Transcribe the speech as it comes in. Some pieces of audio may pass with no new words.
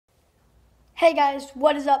Hey guys,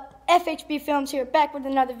 what is up? FHB Films here, back with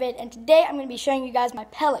another vid, and today I'm going to be showing you guys my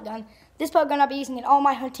pellet gun. This pellet gun I'll be using in all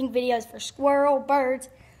my hunting videos for squirrel, birds,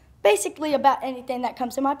 basically about anything that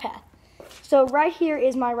comes in my path. So right here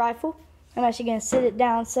is my rifle. I'm actually going to sit it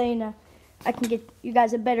down so I can get you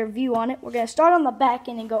guys a better view on it. We're going to start on the back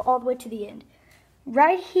end and go all the way to the end.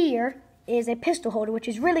 Right here is a pistol holder, which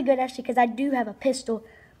is really good actually because I do have a pistol,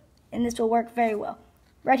 and this will work very well.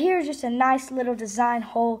 Right here is just a nice little design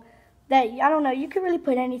hole that, I don't know, you could really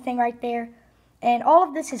put anything right there. And all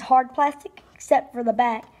of this is hard plastic, except for the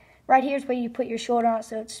back. Right here is where you put your shoulder on it,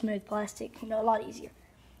 so it's smooth plastic, a lot easier.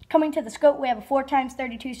 Coming to the scope, we have a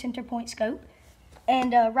 4x32 center point scope.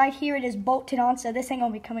 And right here it is bolted on, so this ain't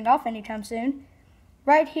going to be coming off anytime soon.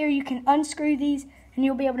 Right here you can unscrew these, and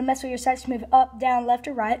you'll be able to mess with your sights to move up, down, left,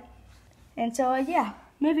 or right. And so, yeah,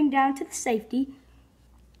 moving down to the safety.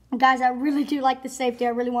 Guys, I really do like the safety. I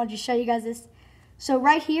really wanted to show you guys this. So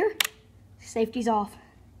right here, safety's off.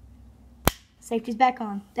 Safety's back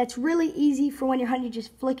on. That's really easy for when you're hunting. You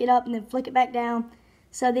just flick it up and then flick it back down.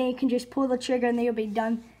 So then you can just pull the trigger and then you'll be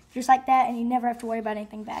done. Just like that, and you never have to worry about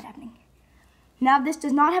anything bad happening. Now this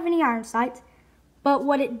does not have any iron sights, but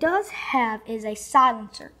what it does have is a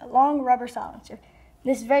silencer, a long rubber silencer.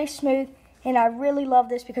 This is very smooth, and I really love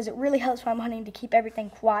this because it really helps when I'm hunting to keep everything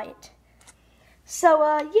quiet. So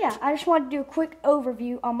yeah, I just wanted to do a quick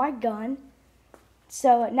overview on my gun.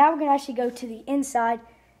 So now we're going to actually go to the inside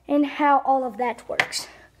and how all of that works.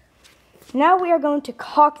 Now we are going to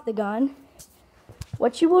cock the gun.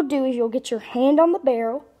 What you will do is you'll get your hand on the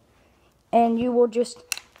barrel and you will just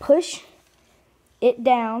push it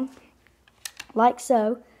down like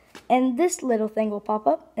so. And this little thing will pop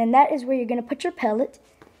up, and that is where you're going to put your pellet.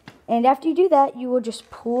 And after you do that, you will just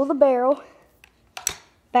pull the barrel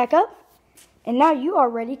back up, and now you are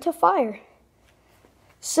ready to fire.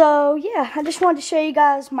 So, yeah, I just wanted to show you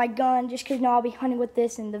guys my gun just because, I'll be hunting with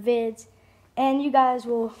this in the vids, and you guys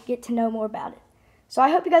will get to know more about it. So,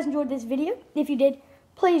 I hope you guys enjoyed this video. If you did,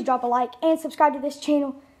 please drop a like and subscribe to this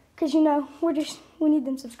channel because, we need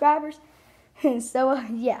them subscribers. And so,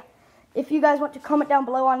 yeah, if you guys want to comment down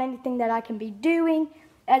below on anything that I can be doing,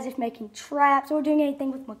 as if making traps or doing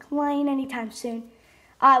anything with McLean anytime soon,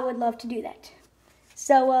 I would love to do that.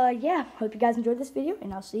 So, yeah, hope you guys enjoyed this video,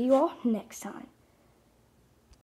 and I'll see you all next time.